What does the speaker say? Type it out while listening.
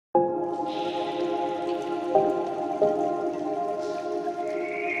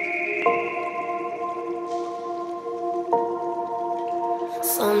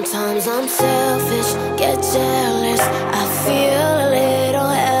Sometimes I'm selfish, get jealous. I feel a little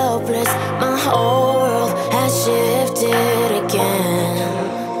helpless. My whole world has shifted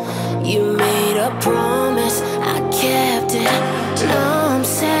again. You made a promise, I kept it. Now I'm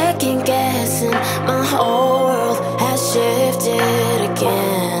second guessing. My whole world has shifted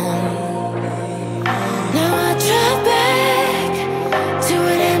again. Now I drive back to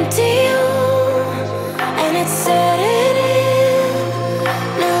an empty room, and it's setting in.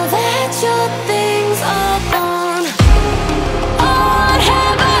 Now that your things are gone, what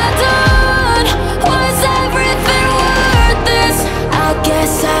have I done? Was everything worth this? I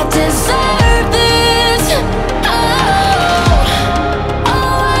guess I deserve this.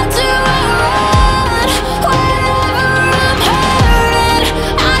 Why do I run whenever I'm hurting?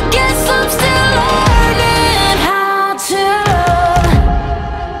 I guess I'm still learning how to love.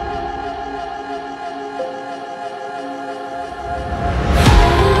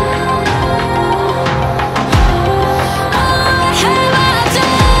 What have I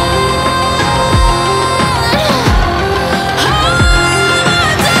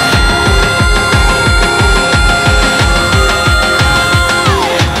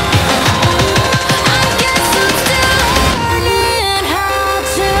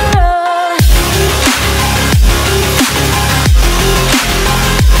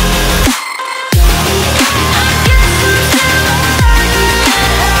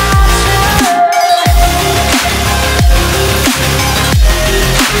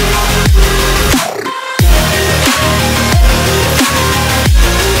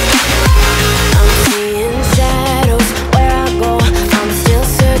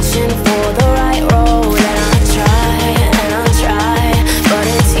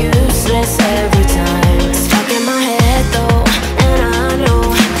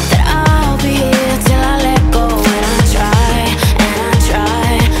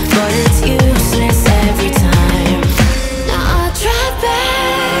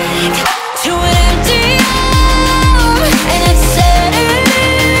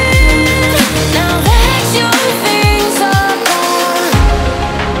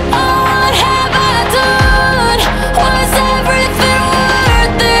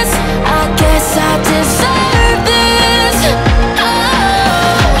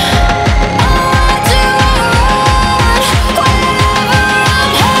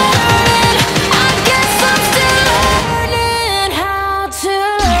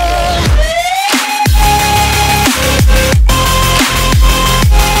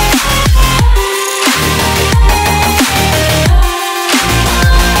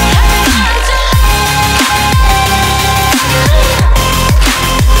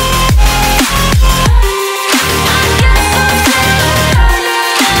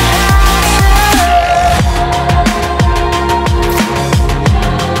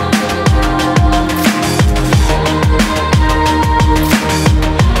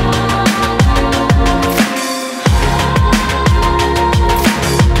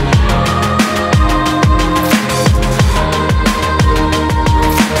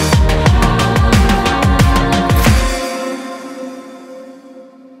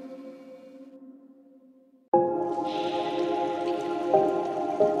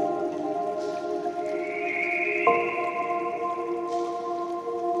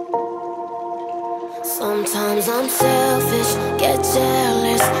Sometimes I'm selfish, get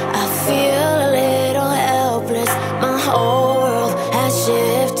jealous. I feel a little helpless. My whole world has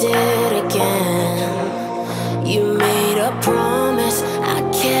shifted again. You made a promise, I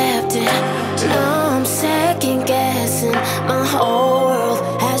kept it. Now I'm second guessing. My whole world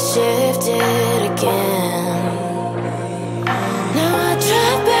has shifted again. Now I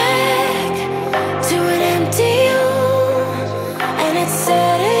drive back to an empty room, and it's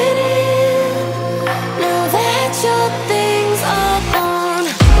setting in. Now that your thing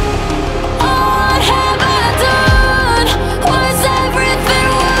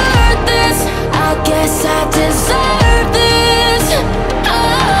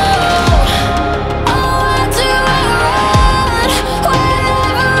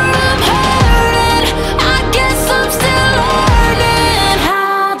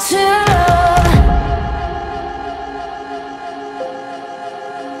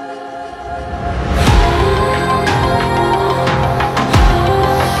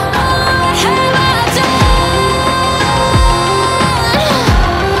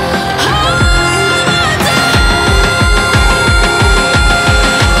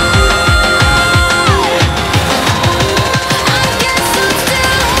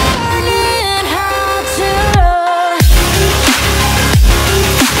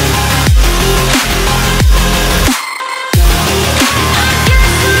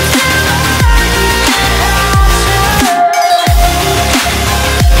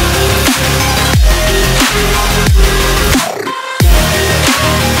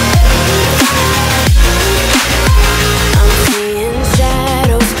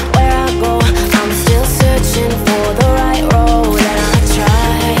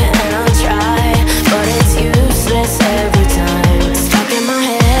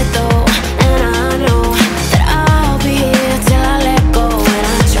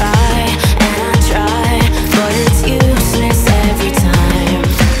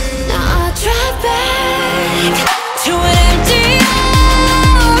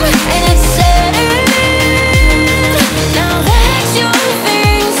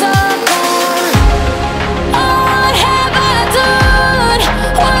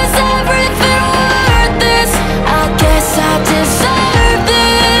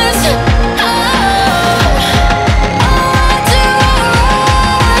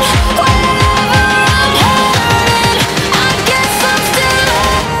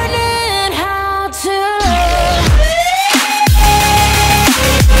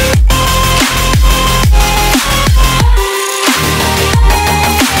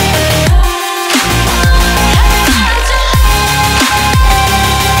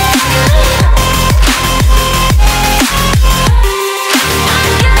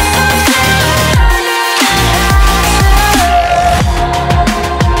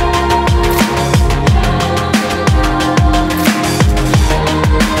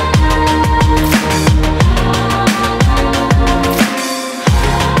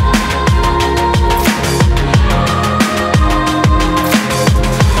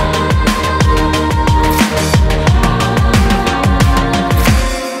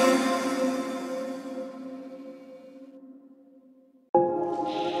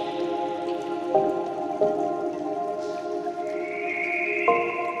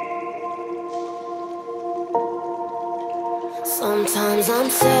Sometimes I'm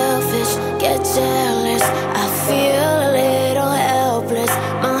selfish, get jealous. I feel a little helpless.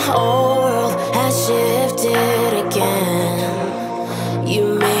 My whole world has shifted again.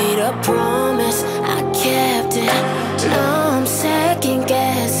 You made a promise, I kept it. Now I'm second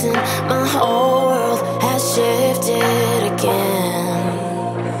guessing. My whole world has shifted again.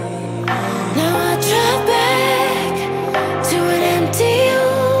 Now I drive back to an empty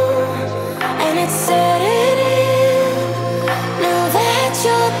room, and it's setting in. Now that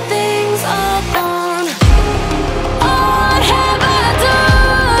your things are gone, what have I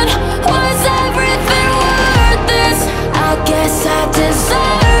done? Was everything worth this? I guess I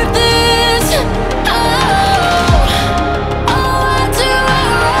deserve this. Why do I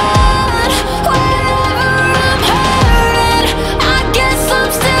run whenever I'm hurting? I guess I'm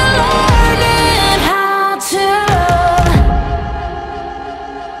still learning how to love.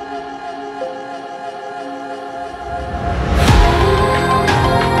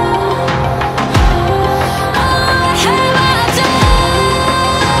 What have I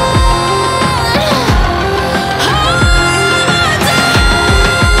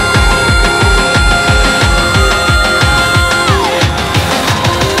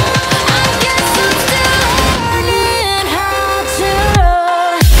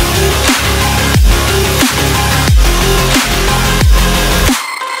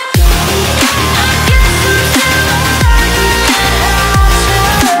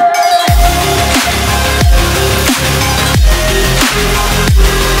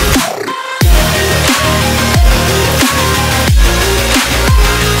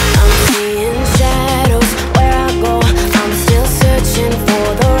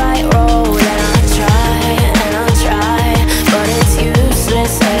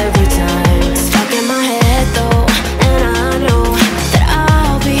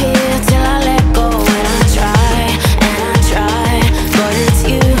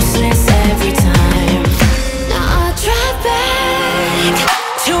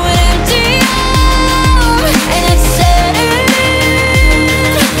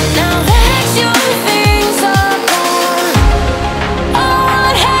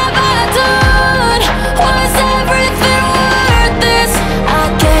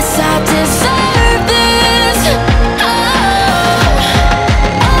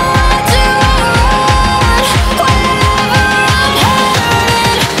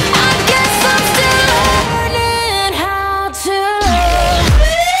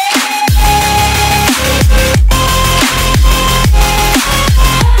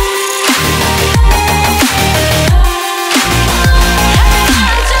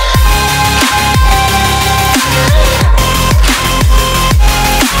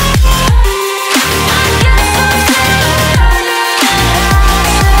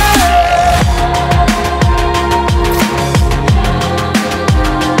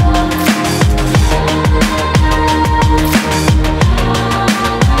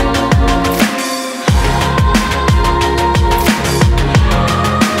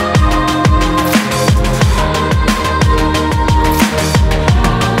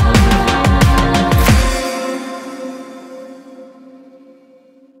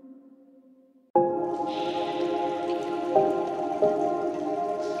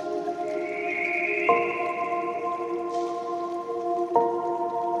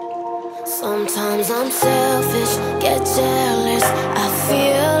Sometimes I'm selfish, get jealous. I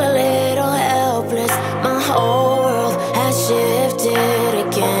feel a little helpless. My whole